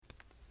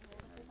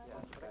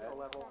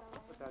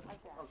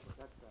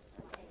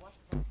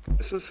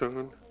This is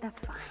on. That's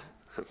fine.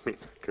 I mean,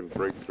 I can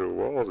break through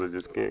walls. I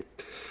just can't.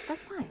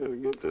 That's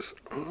fine. Get this.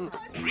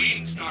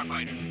 Greetings,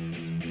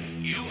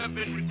 Starfighter. You have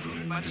been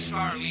recruited by the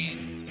Star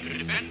League to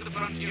defend the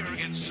frontier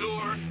against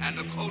Sur and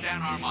the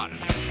Kodan Armada.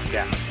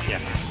 Yeah.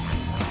 Get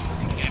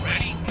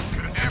ready.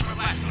 Prepare for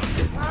blast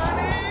off.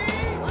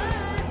 Honey!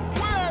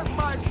 Where's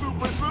my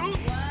super suit?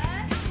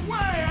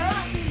 Where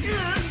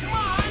is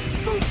my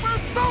super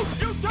suit?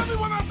 You tell me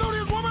when I saw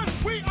this woman,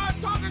 we are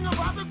talking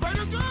about the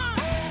greater good.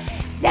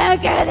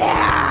 Don't go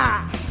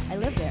there! I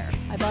live there.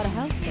 I bought a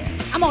house there.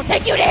 I'm gonna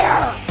take you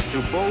there!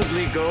 To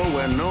boldly go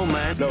where no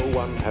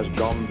one has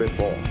gone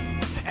before.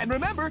 And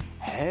remember,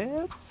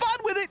 have fun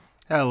with it.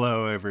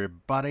 Hello,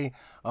 everybody.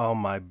 All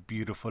my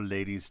beautiful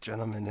ladies,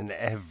 gentlemen, and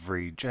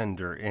every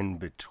gender in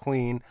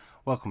between.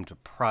 Welcome to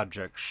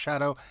Project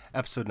Shadow,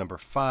 episode number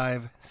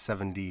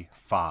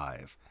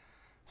 575.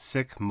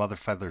 Sick Mother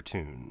Feather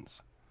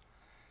Tunes.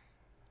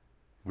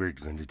 We're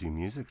going to do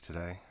music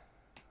today.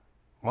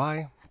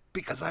 Why?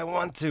 Because I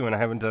want to, and I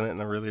haven't done it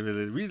in a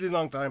really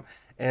long time.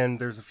 And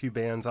there's a few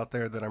bands out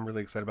there that I'm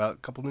really excited about. A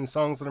couple new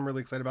songs that I'm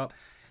really excited about.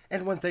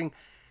 And one thing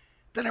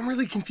that I'm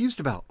really confused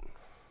about.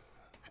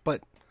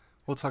 But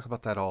we'll talk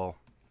about that all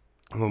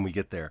when we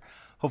get there.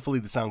 Hopefully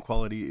the sound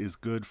quality is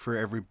good for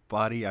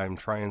everybody. I'm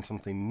trying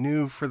something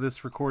new for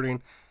this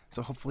recording,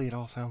 so hopefully it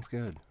all sounds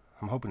good.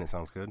 I'm hoping it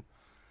sounds good.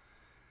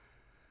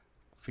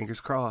 Fingers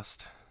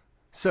crossed.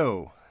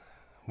 So,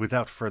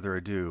 without further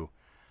ado,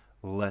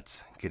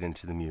 let's get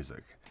into the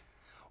music.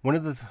 One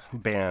of the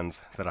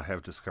bands that I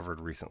have discovered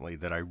recently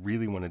that I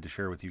really wanted to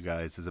share with you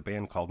guys is a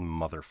band called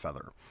Mother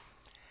Feather.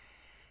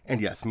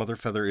 And yes, Mother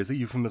Feather is a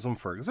euphemism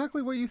for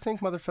exactly what you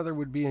think Mother Feather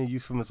would be a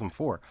euphemism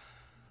for.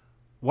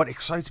 What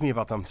excites me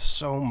about them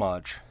so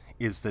much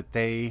is that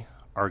they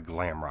are a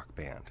glam rock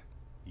band.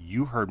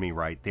 You heard me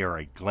right. They are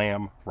a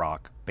glam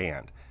rock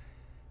band.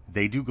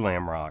 They do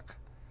glam rock.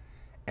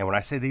 And when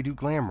I say they do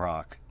glam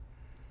rock,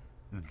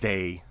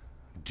 they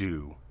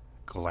do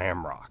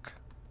glam rock.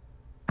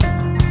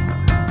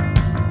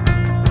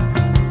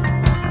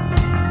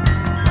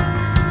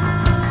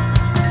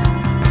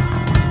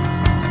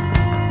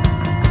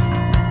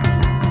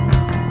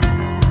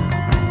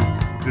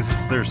 This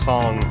is their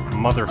song,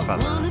 Mother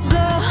Feather. I wanna go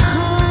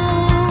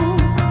home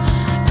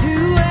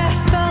to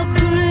asphalt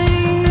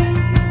green.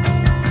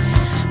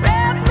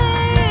 Wrap me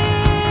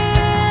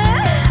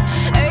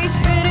in a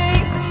city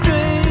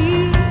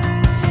street.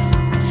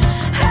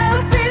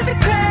 Have a piece of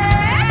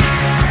crack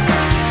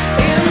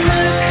in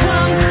the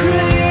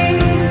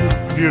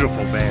concrete.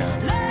 Beautiful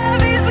band.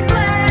 Love is a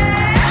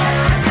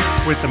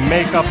glass. With the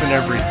makeup and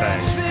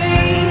everything.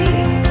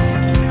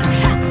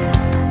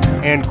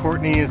 And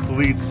Courtney is the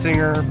lead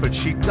singer, but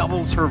she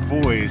doubles her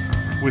voice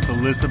with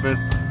Elizabeth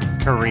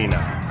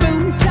Karina,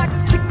 Boom, chuck,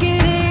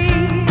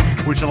 chickadee.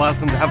 which allows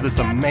them to have this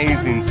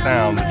amazing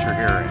sound that you're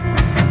hearing.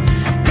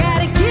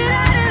 Gotta get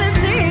out of the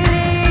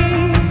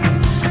city.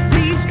 At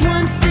least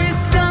once this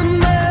summer.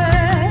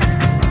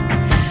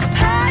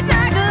 Hide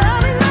like a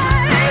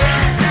hummingbird,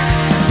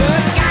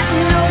 but got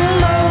no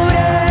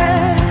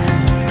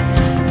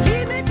motor.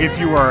 Leave me to If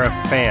you are a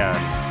fan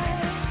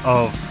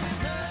of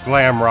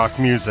glam rock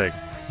music,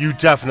 you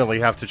definitely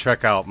have to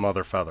check out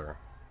Mother Feather.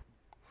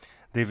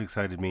 They've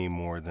excited me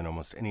more than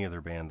almost any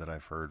other band that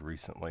I've heard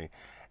recently,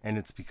 and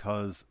it's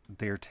because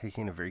they're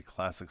taking a very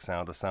classic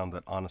sound, a sound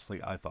that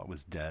honestly I thought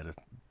was dead, a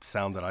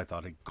sound that I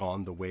thought had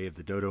gone the way of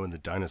the dodo and the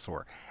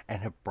dinosaur,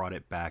 and have brought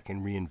it back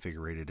and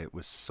reinvigorated it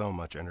with so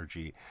much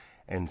energy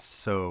and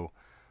so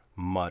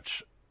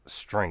much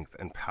strength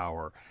and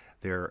power.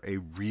 They're a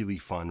really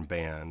fun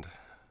band,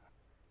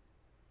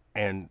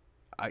 and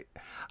I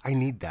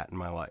need that in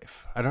my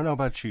life. I don't know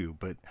about you,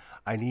 but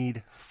I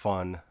need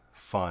fun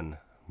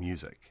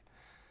music.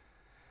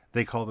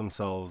 They call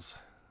themselves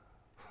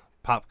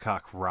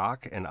Popcock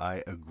Rock, and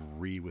I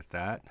agree with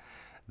that.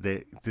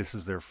 This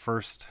is their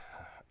first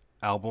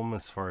album,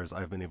 as far as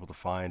I've been able to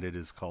find. It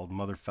is called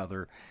Mother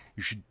Feather.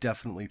 You should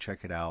definitely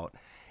check it out.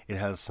 It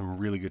has some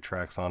really good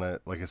tracks on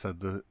it. Like I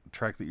said, the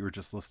track that you were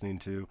just listening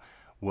to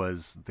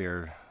was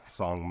their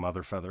song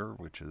Mother Feather,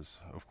 which is,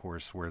 of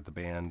course, where the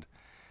band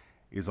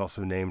is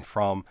also named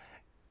from.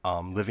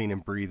 Living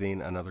and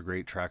Breathing, another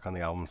great track on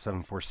the album.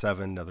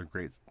 747, another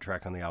great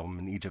track on the album.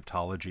 And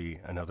Egyptology,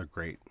 another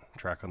great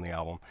track on the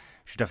album.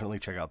 You should definitely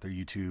check out their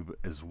YouTube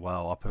as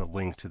well. I'll put a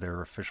link to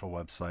their official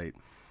website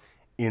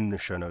in the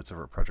show notes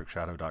over at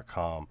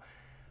projectshadow.com.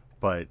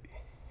 But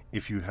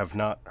if you have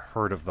not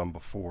heard of them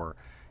before,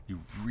 you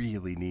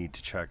really need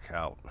to check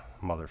out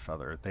Mother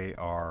Feather. They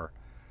are,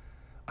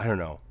 I don't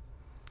know,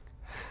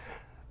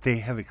 they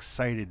have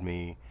excited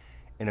me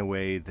in a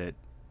way that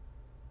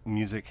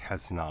music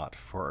has not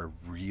for a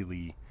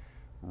really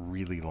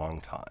long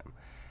time.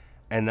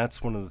 And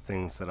that's one of the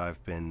things that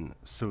I've been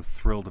so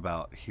thrilled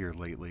about here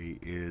lately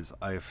is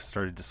I've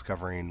started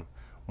discovering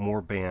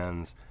more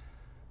bands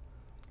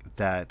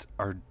that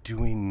are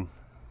doing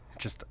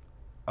just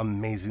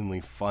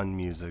amazingly fun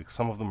music.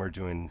 Some of them are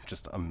doing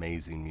just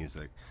amazing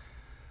music.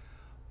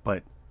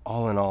 But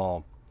all in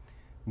all,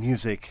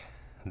 music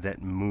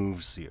that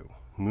moves you,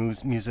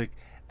 music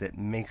that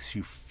makes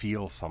you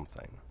feel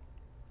something.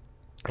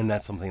 And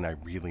that's something I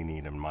really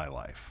need in my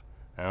life.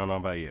 I don't know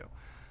about you,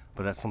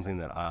 but that's something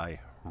that I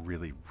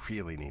really,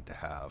 really need to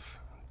have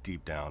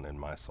deep down in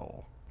my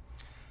soul.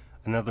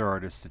 Another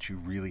artist that you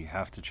really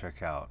have to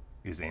check out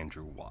is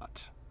Andrew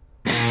Watt.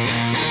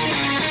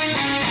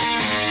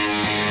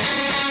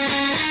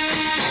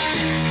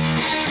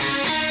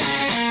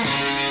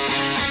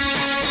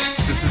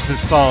 This is his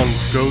song,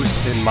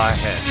 Ghost in My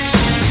Head.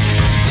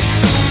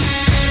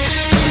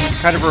 It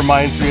kind of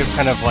reminds me of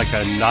kind of like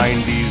a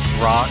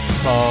 90s rock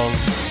song.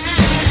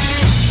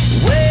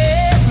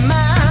 Where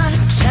my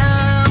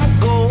time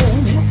go?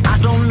 I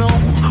don't know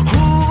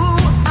who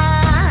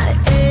I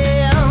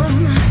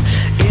am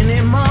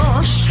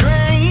anymore.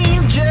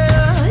 Stranger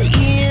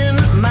in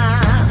my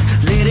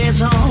lady's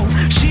home.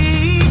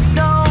 She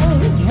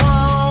don't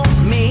want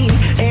me.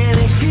 And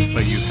if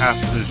But you have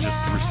to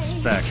just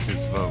respect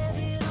his vocals.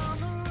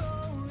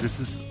 This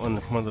is one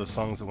of those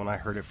songs that when I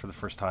heard it for the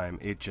first time,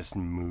 it just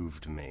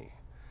moved me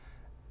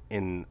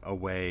in a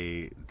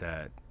way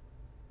that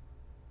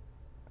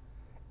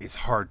is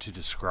hard to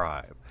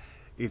describe.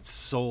 It's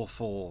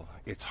soulful,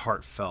 it's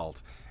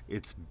heartfelt,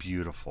 it's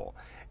beautiful.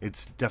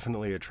 It's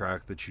definitely a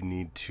track that you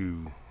need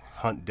to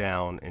hunt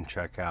down and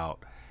check out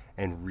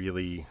and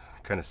really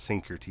kind of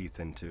sink your teeth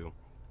into,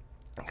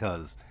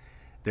 because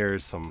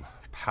there's some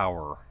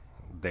power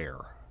there.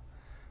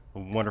 A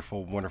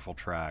wonderful, wonderful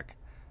track.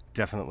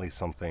 Definitely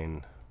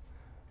something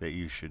that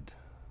you should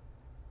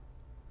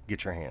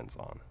get your hands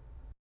on.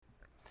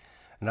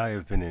 And I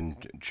have been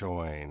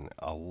enjoying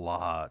a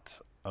lot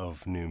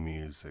of new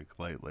music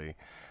lately.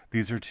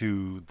 These are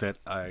two that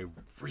I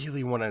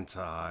really wanted to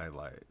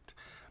highlight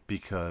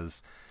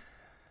because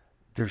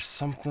there's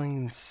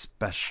something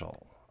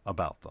special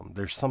about them.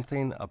 There's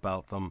something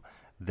about them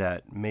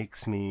that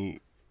makes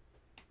me,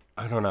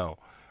 I don't know,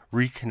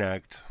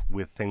 reconnect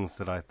with things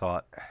that I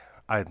thought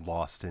I'd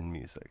lost in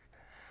music.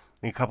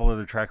 And a couple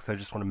other tracks I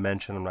just want to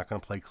mention, I'm not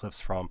going to play clips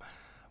from,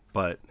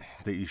 but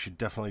that you should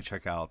definitely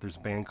check out. There's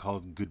a band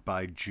called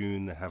Goodbye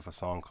June that have a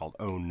song called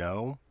Oh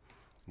No.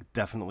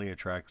 Definitely a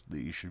track that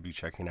you should be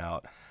checking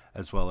out,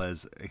 as well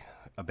as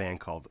a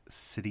band called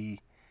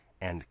City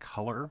and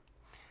Color.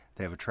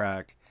 They have a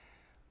track,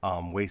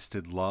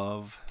 Wasted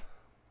Love.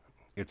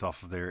 It's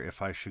off of their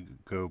If I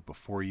Should Go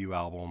Before You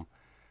album.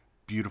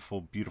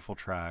 Beautiful, beautiful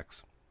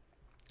tracks,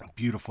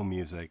 beautiful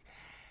music.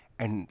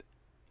 And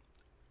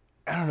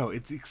I don't know,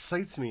 it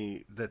excites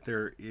me that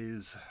there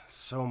is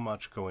so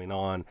much going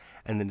on,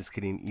 and then it's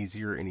getting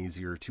easier and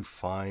easier to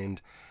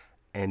find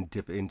and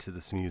dip into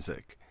this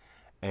music.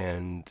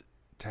 And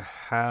to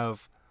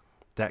have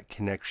that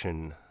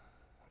connection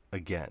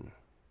again.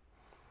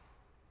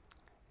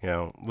 You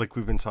know, like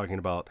we've been talking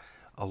about,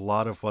 a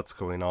lot of what's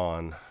going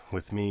on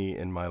with me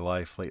in my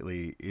life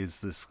lately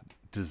is this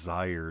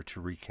desire to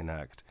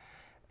reconnect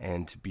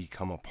and to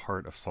become a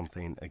part of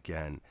something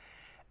again.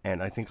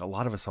 And I think a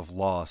lot of us have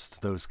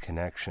lost those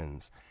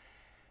connections.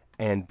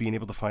 And being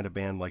able to find a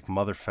band like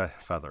Mother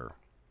Feather,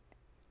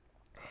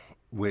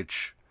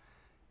 which,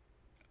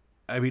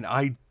 I mean,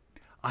 I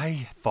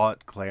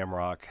thought glam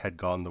rock had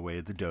gone the way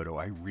of the dodo.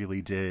 I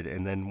really did.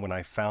 And then when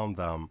I found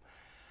them,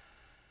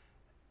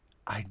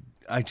 I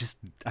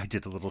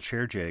did a little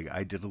chair jig.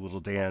 I did a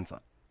little dance.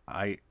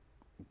 I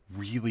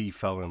really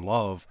fell in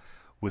love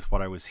with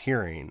what I was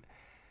hearing.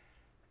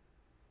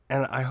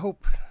 And I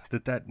hope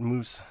that that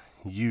moves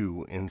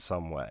you in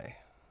some way,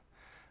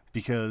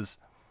 because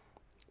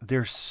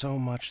there's so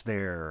much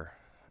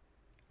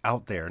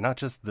out there, not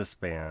just this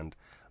band,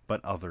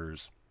 but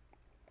others.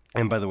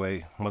 And by the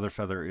way, Mother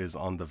Feather is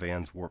on the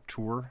Vans Warped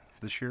Tour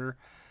this year,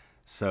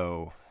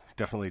 so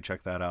definitely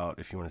check that out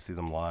if you want to see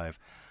them live.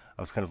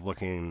 I was kind of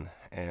looking,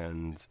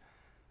 and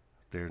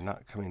they're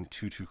not coming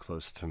too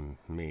close to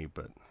me,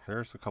 but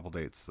there's a couple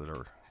dates that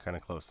are kind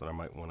of close that I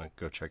might want to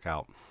go check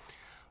out.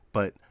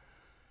 But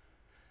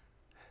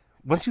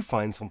once you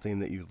find something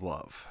that you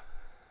love,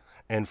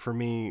 and for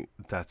me,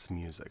 that's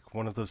music.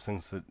 One of those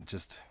things that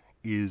just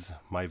is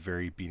my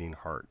very beating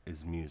heart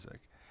is music.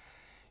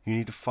 You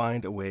need to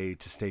find a way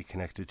to stay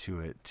connected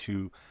to it,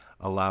 to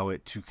allow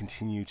it to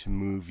continue to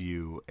move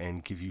you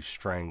and give you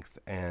strength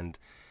and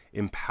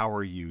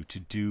empower you to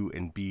do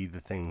and be the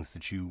things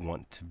that you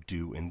want to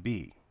do and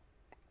be.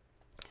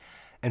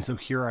 And so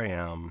here I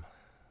am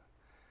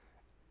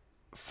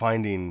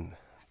finding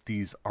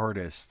these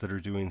artists that are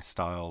doing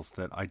styles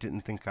that I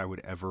didn't think I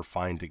would ever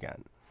find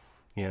again.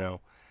 You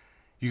know,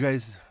 you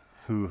guys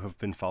who have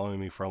been following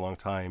me for a long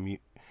time, you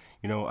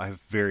know, I have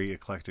very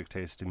eclectic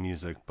taste in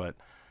music, but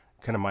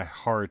kind of my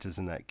heart is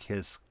in that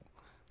Kiss,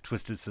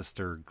 Twisted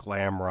Sister,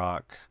 glam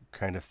rock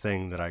kind of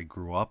thing that I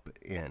grew up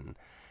in.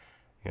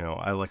 You know,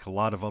 I like a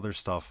lot of other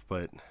stuff,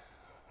 but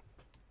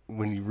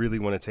when you really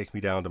want to take me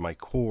down to my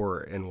core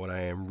and what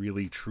I am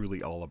really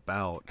truly all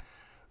about,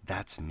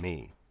 that's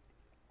me.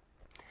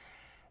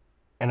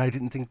 And I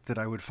didn't think that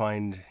I would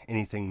find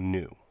anything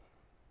new.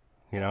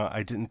 You know,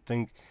 I didn't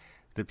think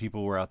that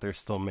people were out there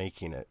still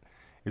making it.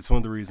 It's one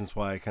of the reasons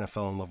why I kind of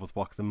fell in love with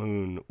Walk the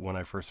Moon when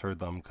I first heard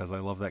them, because I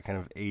love that kind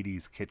of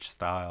 80s kitsch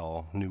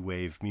style, new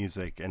wave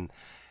music, and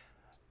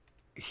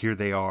here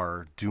they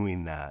are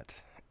doing that,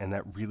 and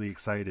that really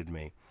excited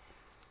me.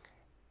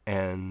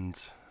 And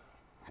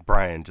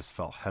Brian just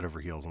fell head over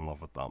heels in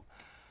love with them.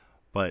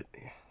 But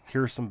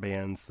here are some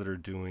bands that are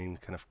doing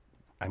kind of,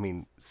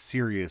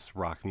 serious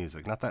rock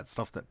music. Not that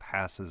stuff that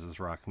passes as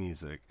rock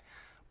music,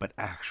 but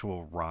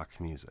actual rock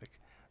music.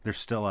 They're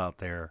still out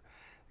there.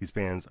 These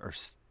bands are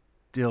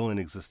still in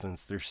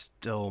existence. They're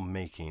still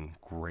making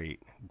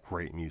great,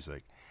 great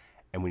music.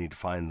 And we need to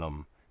find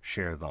them,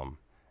 share them,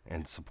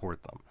 and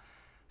support them.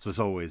 So as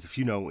always, if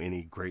you know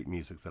any great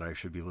music that I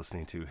should be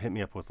listening to, hit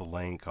me up with a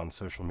link on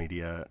social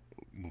media.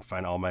 You can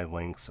find all my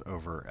links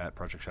over at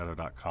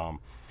projectshadow.com.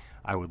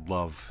 I would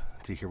love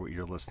to hear what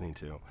you're listening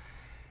to.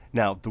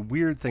 Now, the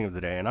weird thing of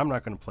the day, and I'm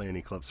not going to play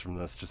any clips from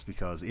this just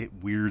because it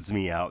weirds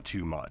me out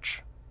too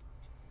much.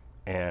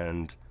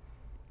 And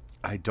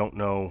I don't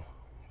know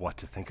what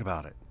to think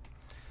about it.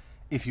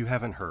 If you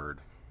haven't heard,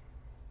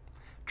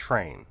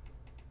 Train.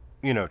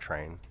 You know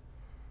Train.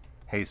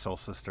 Hey Soul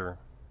Sister.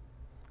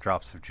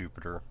 Drops of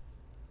Jupiter.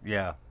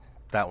 Yeah,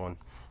 that one.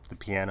 The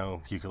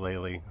piano,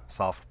 ukulele,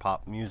 soft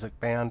pop music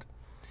band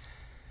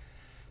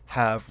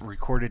have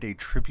recorded a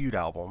tribute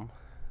album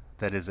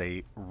that is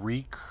a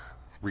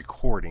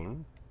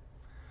recording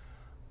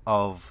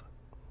of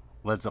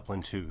Led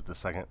Zeppelin II, the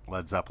second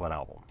Led Zeppelin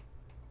album.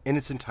 In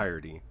its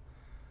entirety,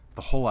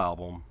 the whole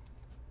album,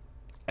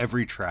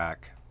 every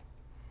track,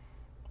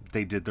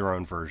 they did their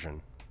own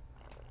version.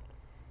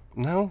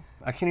 No,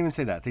 I can't even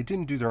say that. They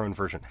didn't do their own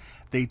version.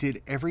 They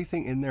did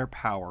everything in their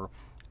power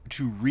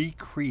to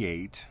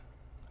recreate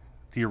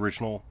the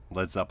original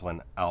Led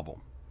Zeppelin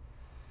album.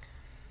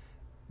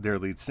 Their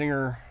lead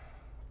singer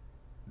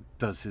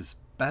does his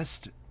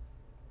best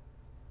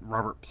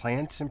Robert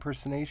Plant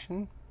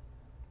impersonation.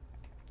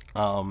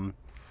 I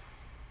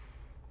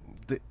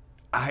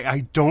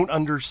don't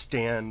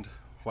understand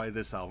why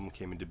this album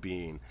came into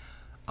being.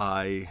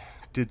 I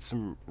did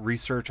some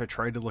research. I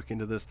tried to look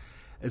into this.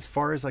 As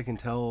far as I can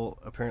tell,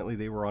 apparently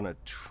they were on a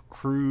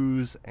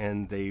cruise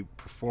and they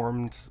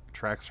performed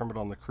tracks from it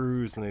on the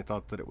cruise, and they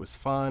thought that it was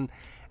fun,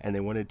 and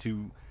they wanted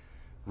to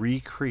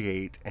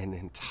recreate an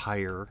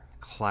entire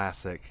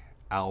classic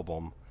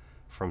album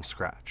from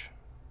scratch.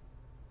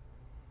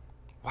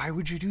 Why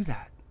would you do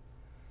that?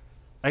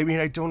 I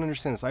don't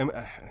understand this.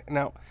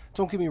 Now,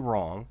 don't get me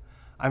wrong.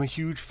 I'm a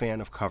huge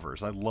fan of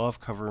covers. I love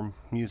cover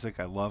music.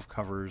 I love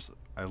covers.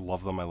 I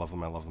love them. I love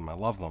them. I love them. I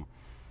love them.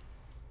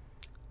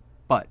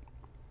 But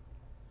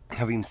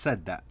having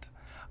said that,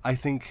 I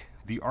think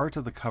the art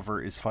of the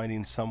cover is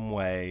finding some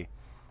way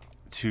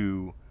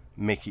to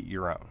make it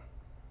your own.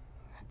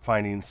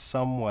 Finding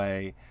some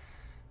way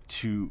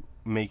to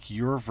make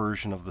your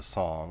version of the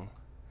song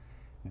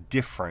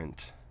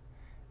different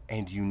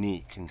and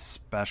unique and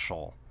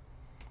special,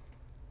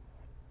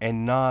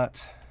 and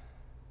not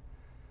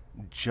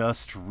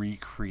just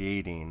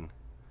recreating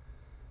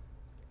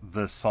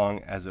the song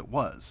as it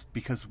was,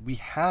 because we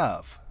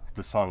have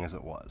the song as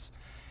it was.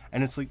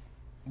 And it's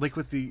like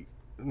with the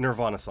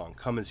Nirvana song,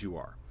 Come As You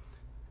Are.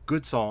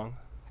 Good song,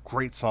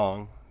 great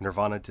song.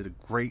 Nirvana did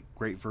a great,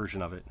 great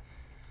version of it.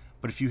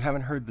 But if you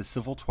haven't heard the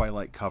Civil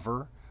Twilight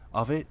cover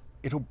of it,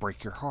 it'll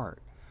break your heart.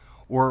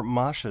 Or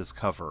Masha's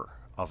cover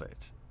of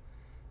it.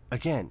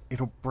 Again,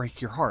 it'll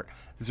break your heart.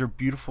 These are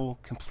beautiful,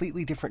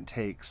 completely different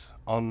takes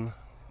on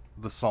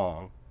the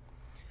song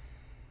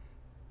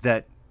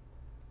that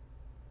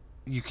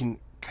you can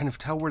kind of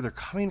tell where they're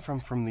coming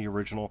from the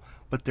original,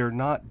 but they're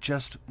not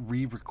just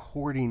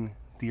re-recording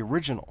the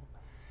original.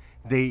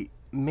 They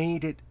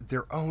made it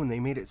their own. They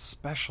made it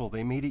special.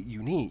 They made it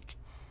unique.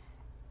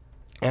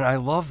 And I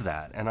love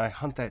that, and I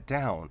hunt that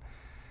down.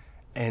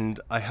 And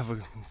I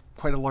have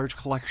quite a large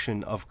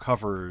collection of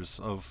covers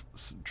of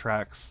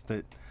tracks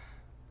that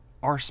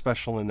are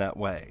special in that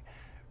way.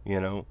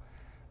 You know,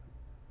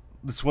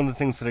 it's one of the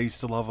things that I used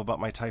to love about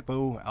my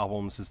Typo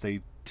albums is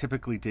they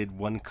typically did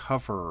one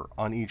cover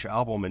on each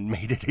album and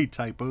made it a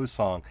Typo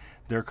song.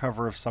 Their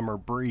cover of Summer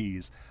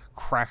Breeze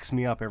cracks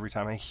me up every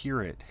time I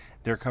hear it.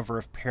 Their cover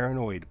of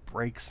Paranoid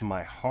breaks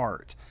my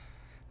heart.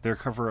 Their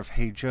cover of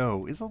Hey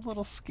Joe is a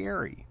little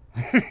scary,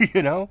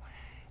 you know?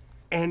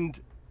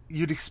 And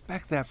you'd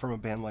expect that from a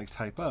band like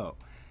Typo.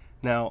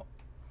 Now,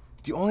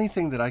 the only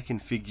thing that I can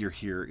figure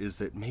here is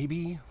that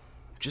maybe,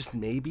 just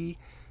maybe,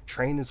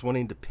 Train is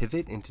wanting to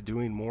pivot into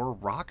doing more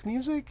rock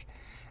music,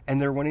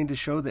 and they're wanting to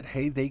show that,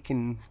 hey, they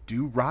can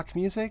do rock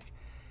music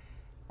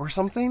or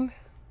something.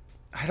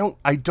 I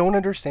don't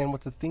understand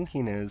what the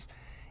thinking is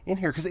in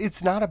here, because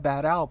it's not a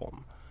bad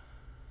album.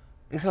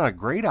 It's not a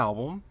great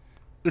album.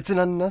 It's an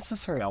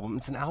unnecessary album.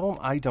 It's an album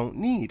I don't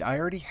need. I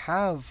already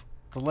have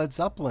the Led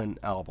Zeppelin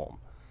album.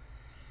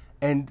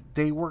 And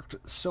they worked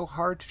so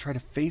hard to try to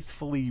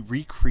faithfully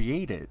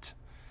recreate it.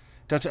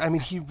 I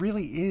mean, he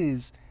really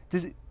is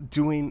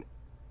doing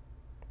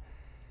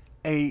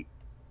a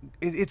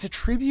it's a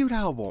tribute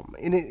album,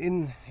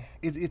 and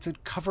it's a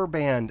cover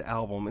band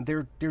album, and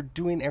they're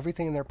doing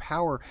everything in their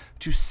power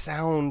to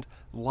sound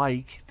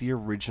like the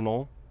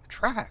original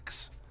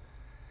tracks.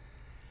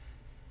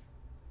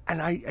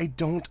 And I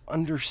don't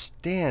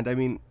understand. I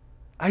mean,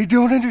 I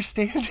don't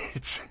understand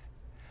it.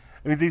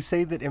 I mean, they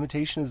say that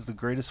imitation is the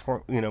greatest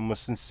form,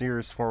 most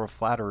sincerest form of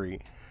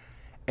flattery.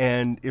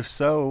 And if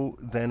so,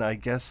 then I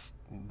guess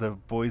the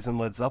boys in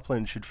Led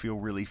Zeppelin should feel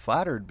really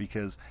flattered,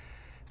 because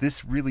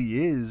this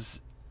really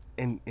is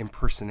an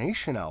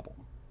impersonation album.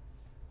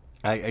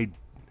 I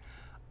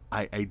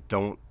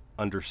don't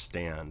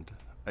understand.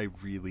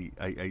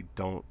 I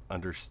don't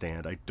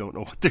understand. I don't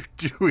know what they're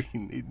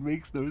doing. It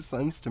makes no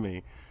sense to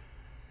me.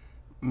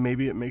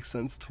 Maybe it makes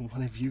sense to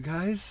one of you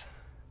guys?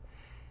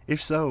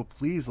 If so,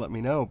 please let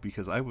me know,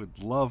 because I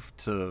would love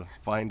to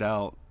find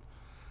out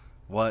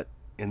what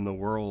in the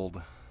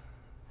world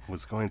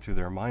was going through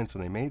their minds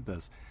when they made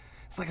this.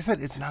 It's like I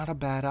said, it's not a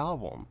bad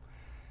album.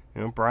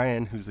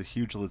 Brian, who's a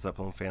huge Led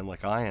Zeppelin fan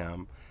like I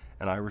am,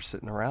 and I were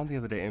sitting around the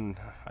other day, and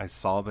I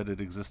saw that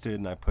it existed,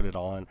 and I put it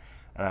on,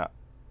 and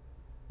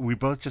we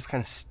both just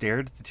kind of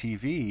stared at the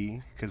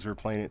TV, because we were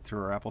playing it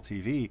through our Apple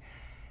TV,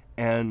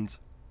 and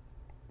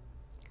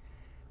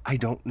I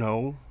don't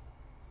know.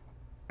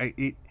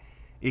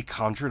 It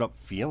conjured up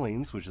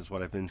feelings, which is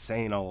what I've been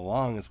saying all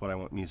along is what I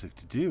want music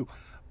to do,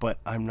 but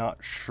I'm not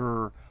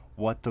sure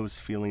what those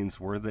feelings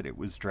were that it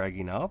was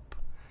dragging up,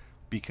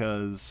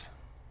 because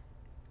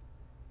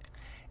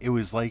it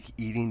was like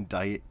eating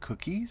diet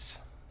cookies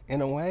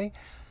in a way,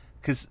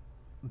 because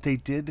they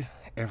did,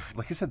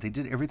 like I said, they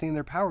did everything in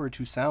their power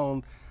to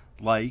sound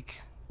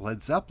like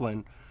Led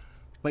Zeppelin,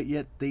 but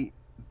yet they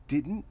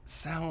didn't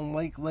sound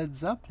like Led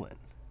Zeppelin.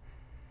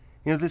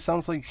 This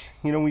sounds like,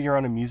 when you're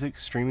on a music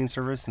streaming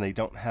service and they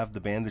don't have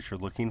the band that you're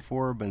looking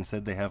for, but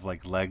instead they have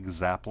like Led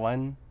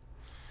Zeppelin,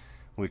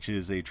 which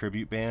is a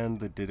tribute band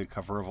that did a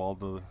cover of all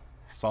the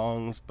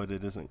songs, but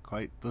it isn't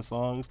quite the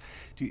songs.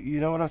 Do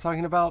you know what I'm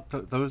talking about?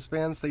 Those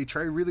bands, they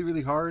try really,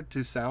 really hard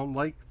to sound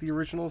like the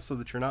original so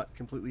that you're not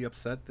completely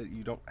upset that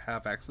you don't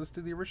have access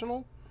to the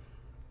original,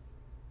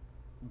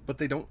 but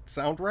they don't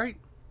sound right.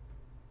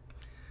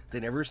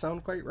 They never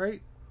sound quite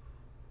right.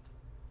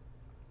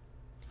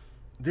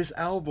 This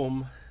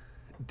album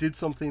did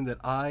something that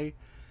I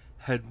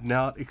had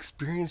not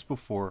experienced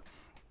before.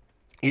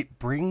 It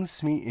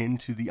brings me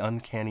into the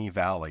uncanny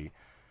valley,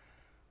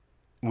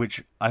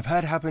 which I've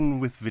had happen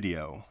with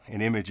video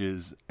and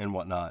images and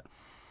whatnot,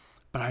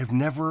 but I've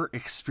never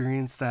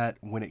experienced that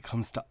when it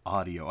comes to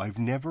audio. I've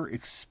never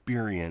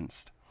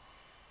experienced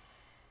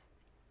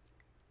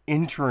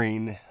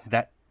entering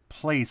that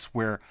place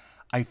where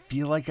I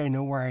feel like I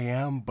know where I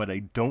am, but I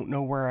don't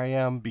know where I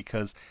am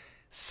because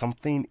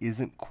something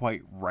isn't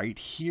quite right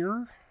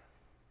here.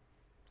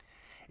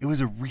 It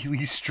was a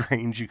really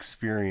strange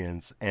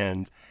experience,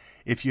 and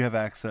if you have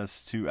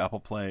access to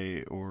Apple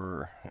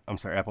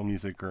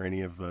Music or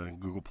any of the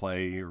Google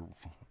Play or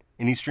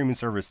any streaming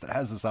service that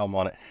has this album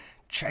on it,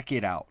 check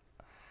it out.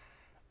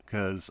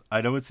 Because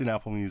I know it's in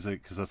Apple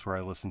Music because that's where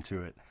I listen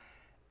to it.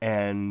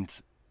 And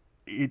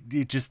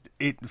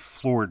it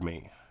floored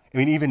me. I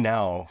mean, even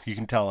now, you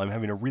can tell I'm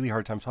having a really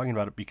hard time talking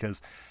about it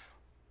because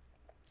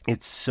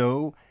it's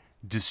so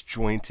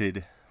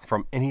disjointed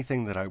from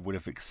anything that I would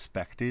have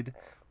expected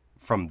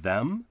from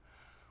them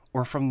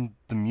or from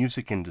the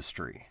music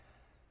industry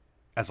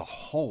as a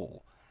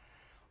whole.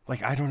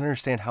 Like, I don't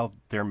understand how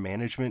their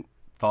management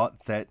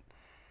thought that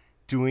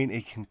doing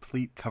a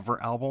complete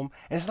cover album,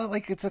 and it's not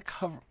like it's a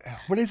cover.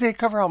 When I say a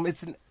cover album,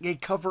 it's a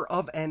cover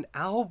of an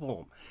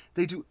album.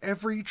 They do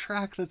every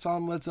track that's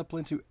on Led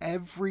Zeppelin to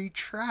every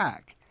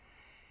track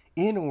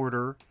in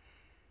order,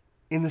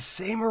 in the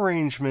same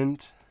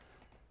arrangement.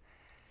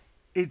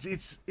 It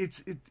is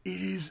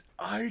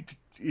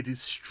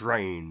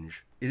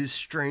strange. It is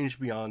strange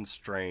beyond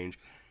strange.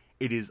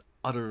 It is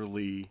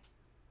utterly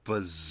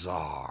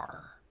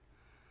bizarre.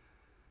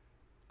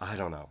 I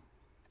don't know.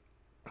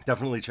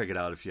 Definitely check it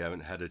out if you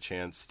haven't had a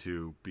chance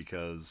to,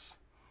 because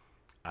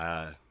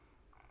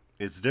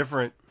it's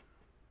different.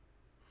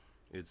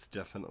 It's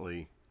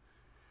definitely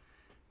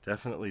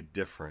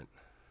different.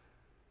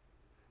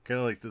 Kind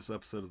of like this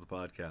episode of the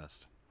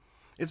podcast.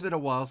 It's been a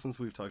while since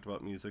we've talked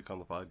about music on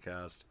the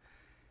podcast,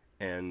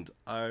 and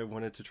I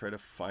wanted to try to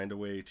find a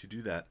way to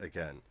do that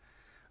again.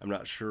 I'm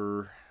not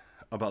sure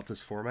about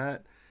this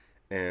format,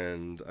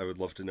 and I would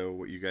love to know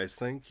what you guys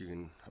think. You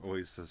can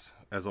always,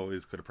 as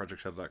always, go to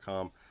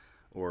projectshadow.com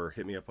or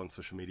hit me up on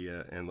social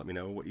media and let me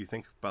know what you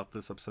think about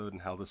this episode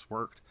and how this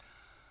worked.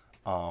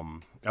 I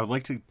would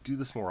like to do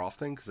this more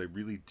often because I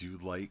really do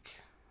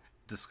like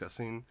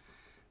discussing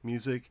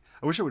music.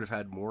 I wish I would have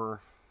had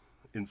more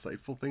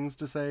insightful things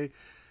to say,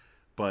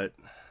 but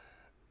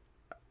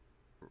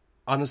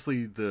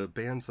honestly, the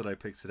bands that I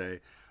picked today,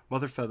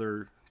 Mother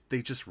Feather,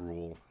 they just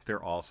rule.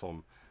 They're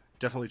awesome.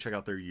 Definitely check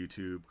out their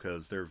YouTube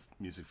because their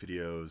music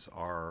videos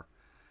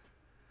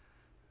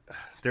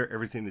they're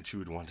everything that you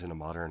would want in a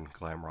modern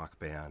glam rock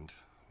band.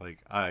 Like,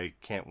 I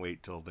can't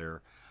wait till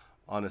they're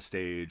on a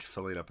stage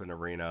filling up an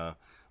arena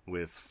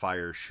with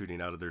fire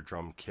shooting out of their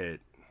drum kit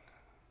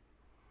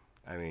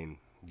I mean,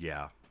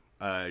 yeah.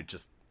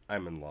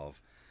 I'm in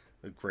love.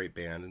 A great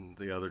band, and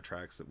the other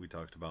tracks that we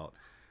talked about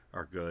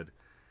are good.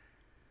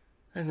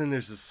 And then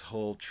there's this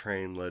whole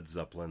Train Led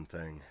Zeppelin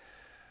thing.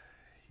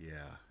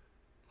 Yeah.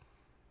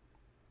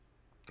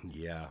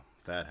 Yeah,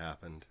 that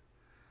happened.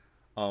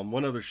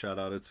 One other shout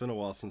out. It's been a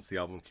while since the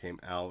album came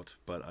out,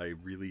 but I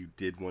really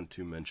did want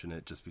to mention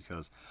it just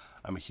because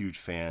I'm a huge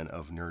fan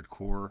of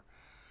nerdcore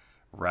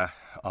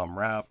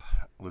rap.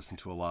 Listen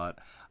to a lot.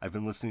 I've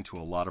been listening to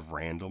a lot of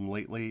Random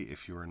lately.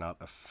 If you're not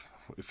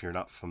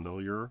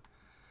familiar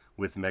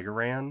with Mega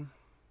Ran,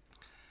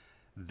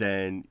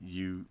 then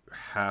you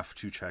have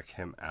to check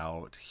him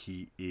out.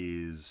 He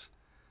is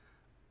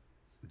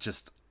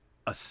just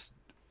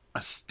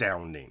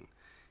astounding.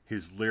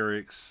 His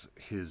lyrics,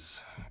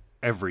 his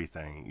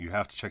everything. You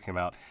have to check him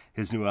out.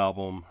 His new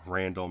album,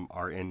 Random,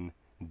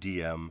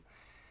 RNDM,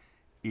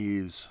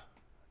 is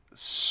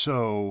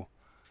so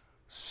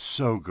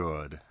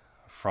good.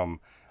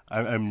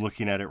 I'm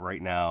looking at it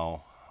right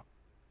now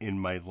in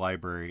my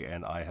library,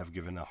 and I have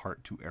given a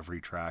heart to every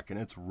track, and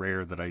it's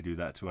rare that I do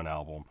that to an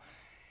album.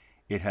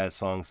 It has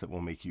songs that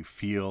will make you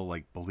feel,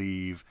 like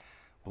Believe.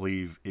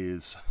 Believe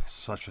is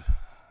such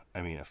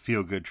a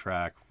feel-good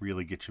track,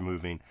 really get you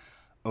moving.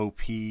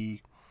 OP,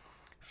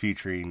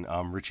 featuring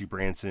Richie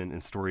Branson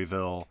and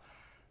Storyville.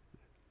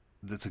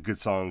 That's a good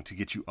song to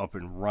get you up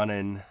and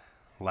running,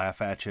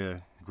 laugh at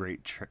you.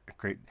 Great,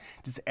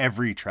 just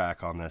every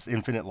track on this.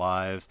 Infinite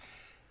Lives.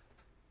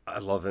 I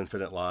love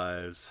Infinite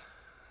Lives.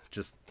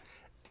 Just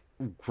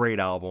great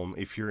album.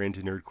 If you're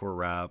into nerdcore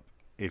rap,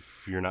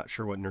 if you're not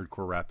sure what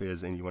nerdcore rap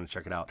is and you want to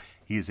check it out,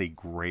 he is a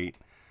great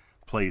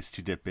place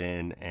to dip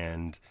in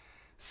and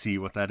see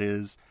what that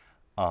is.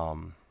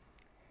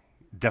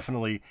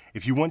 Definitely,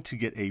 if you want to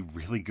get a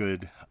really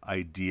good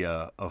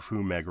idea of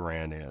who Mega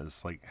Ran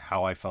is, like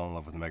how I fell in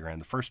love with Mega Ran,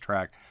 the first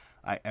track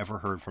I ever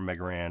heard from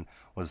Mega Ran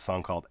was a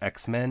song called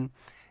X-Men.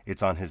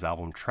 It's on his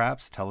album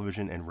Traps.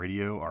 Television and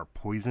radio are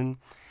poison.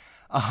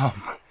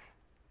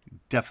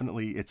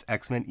 Definitely, it's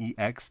X-Men,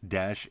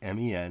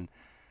 EX-MEN.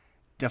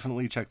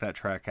 Definitely check that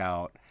track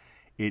out.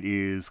 It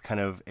is kind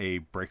of a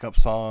breakup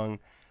song,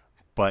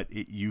 but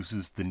it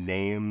uses the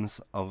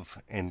names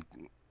of and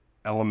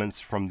elements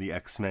from the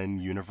X-Men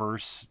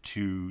universe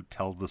to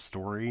tell the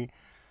story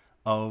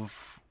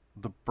of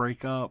the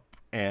breakup,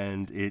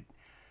 and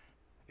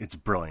it's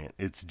brilliant.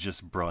 It's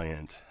just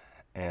brilliant.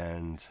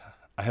 And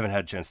I haven't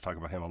had a chance to talk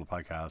about him on the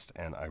podcast,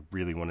 and I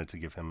really wanted to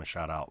give him a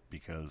shout out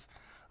because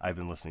I've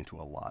been listening to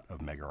a lot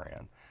of Mega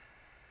Ran.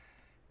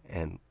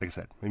 And like I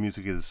said, my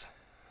music is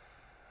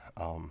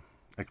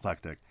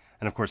eclectic.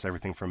 And of course,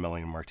 everything from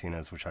Melanie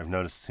Martinez, which I've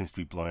noticed seems to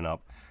be blowing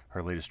up.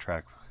 Her latest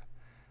track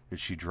that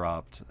she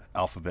dropped,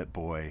 Alphabet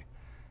Boy,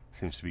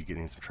 seems to be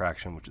getting some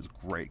traction, which is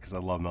great because I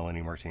love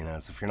Melanie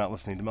Martinez. If you're not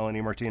listening to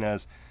Melanie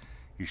Martinez,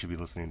 you should be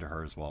listening to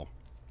her as well.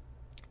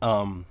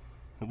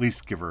 At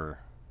least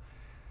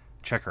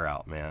check her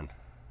out, man.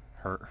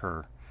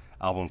 Her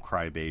album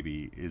Cry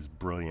Baby is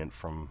brilliant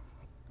from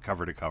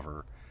cover to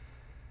cover.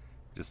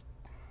 Just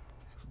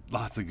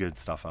lots of good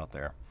stuff out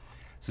there.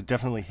 So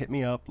definitely hit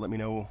me up. Let me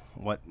know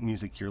what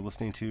music you're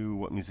listening to,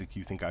 what music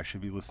you think I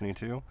should be listening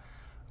to.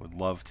 I would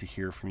love to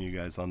hear from you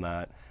guys on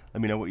that.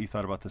 Let me know what you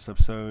thought about this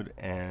episode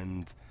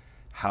and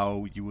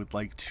how you would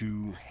like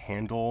to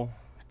handle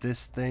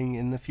this thing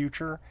in the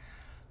future.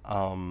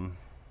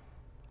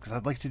 Because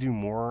I'd like to do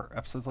more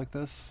episodes like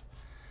this.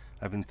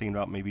 I've been thinking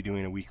about maybe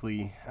doing a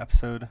weekly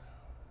episode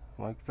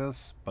like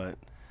this, but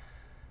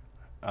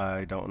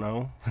I don't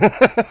know.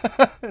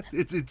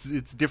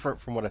 It's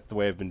different from the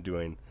way I've been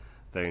doing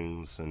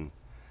things, and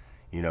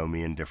you know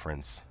me and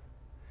difference.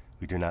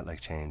 We do not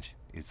like change.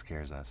 It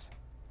scares us.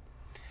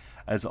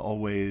 As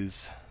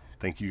always,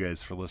 thank you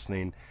guys for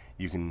listening.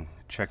 You can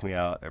check me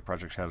out at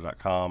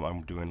projectshadow.com.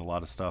 I'm doing a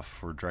lot of stuff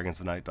for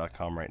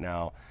dragonsofnight.com right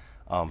now.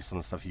 Some of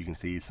the stuff you can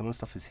see, some of the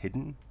stuff is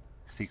hidden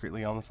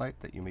secretly on the site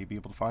that you may be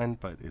able to find,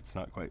 but it's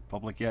not quite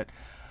public yet.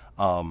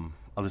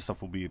 Other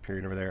stuff will be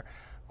appearing over there.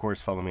 Of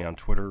course, follow me on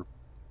Twitter.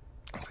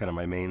 It's kind of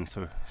my main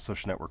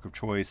social network of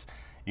choice.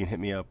 You can hit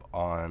me up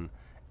on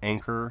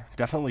Anchor.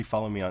 Definitely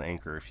follow me on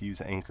Anchor. If you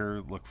use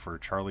Anchor, look for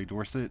Charlie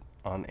Dorset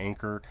on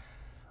Anchor.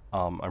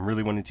 I'm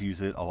really wanting to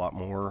use it a lot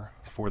more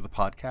for the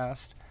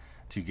podcast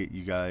to get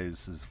you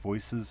guys'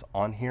 voices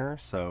on here.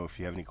 So if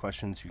you have any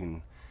questions, you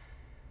can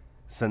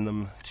send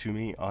them to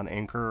me on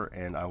Anchor,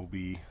 and I will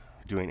be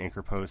doing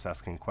Anchor posts,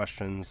 asking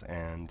questions,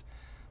 and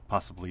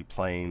possibly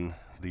playing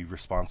the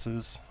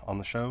responses on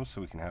the show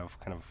so we can have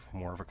kind of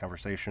more of a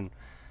conversation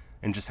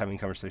and just having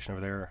conversation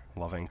over there.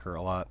 Love Anchor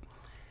a lot.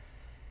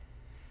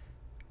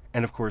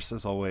 And of course,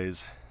 as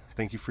always,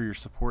 thank you for your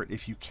support.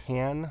 If you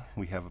can,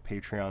 we have a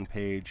Patreon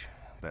page.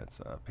 That's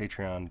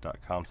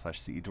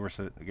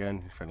patreon.com/CEDorset. Again,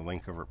 you can find a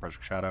link over at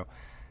Project Shadow.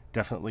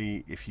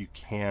 Definitely, if you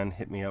can,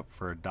 hit me up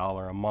for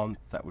 $1 a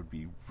month. That would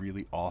be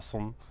really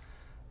awesome.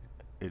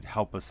 It'd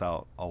help us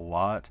out a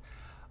lot.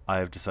 I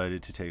have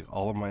decided to take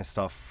all of my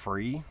stuff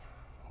free,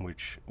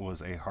 which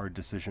was a hard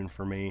decision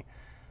for me,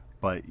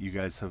 but you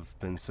guys have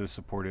been so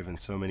supportive in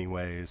so many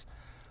ways.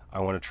 I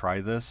want to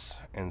try this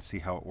and see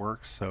how it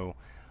works. So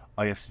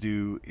all you have to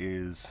do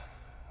is,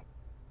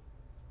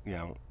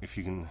 if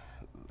you can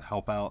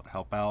help out,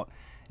 help out.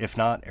 If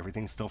not,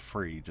 everything's still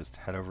free. Just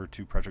head over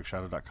to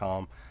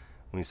projectshadow.com.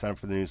 When you sign up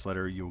for the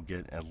newsletter, you'll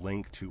get a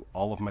link to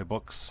all of my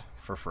books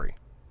for free.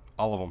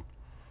 All of them.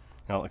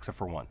 Except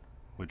for one,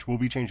 which will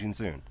be changing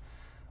soon.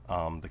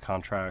 The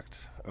contract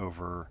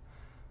over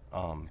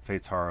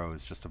Fate's Harrow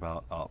is just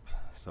about up,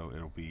 so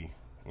it'll be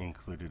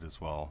included as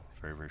well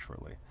very, very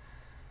shortly.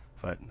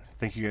 But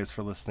thank you guys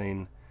for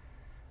listening.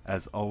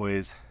 As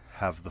always,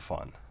 have the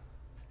fun.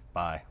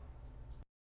 Bye.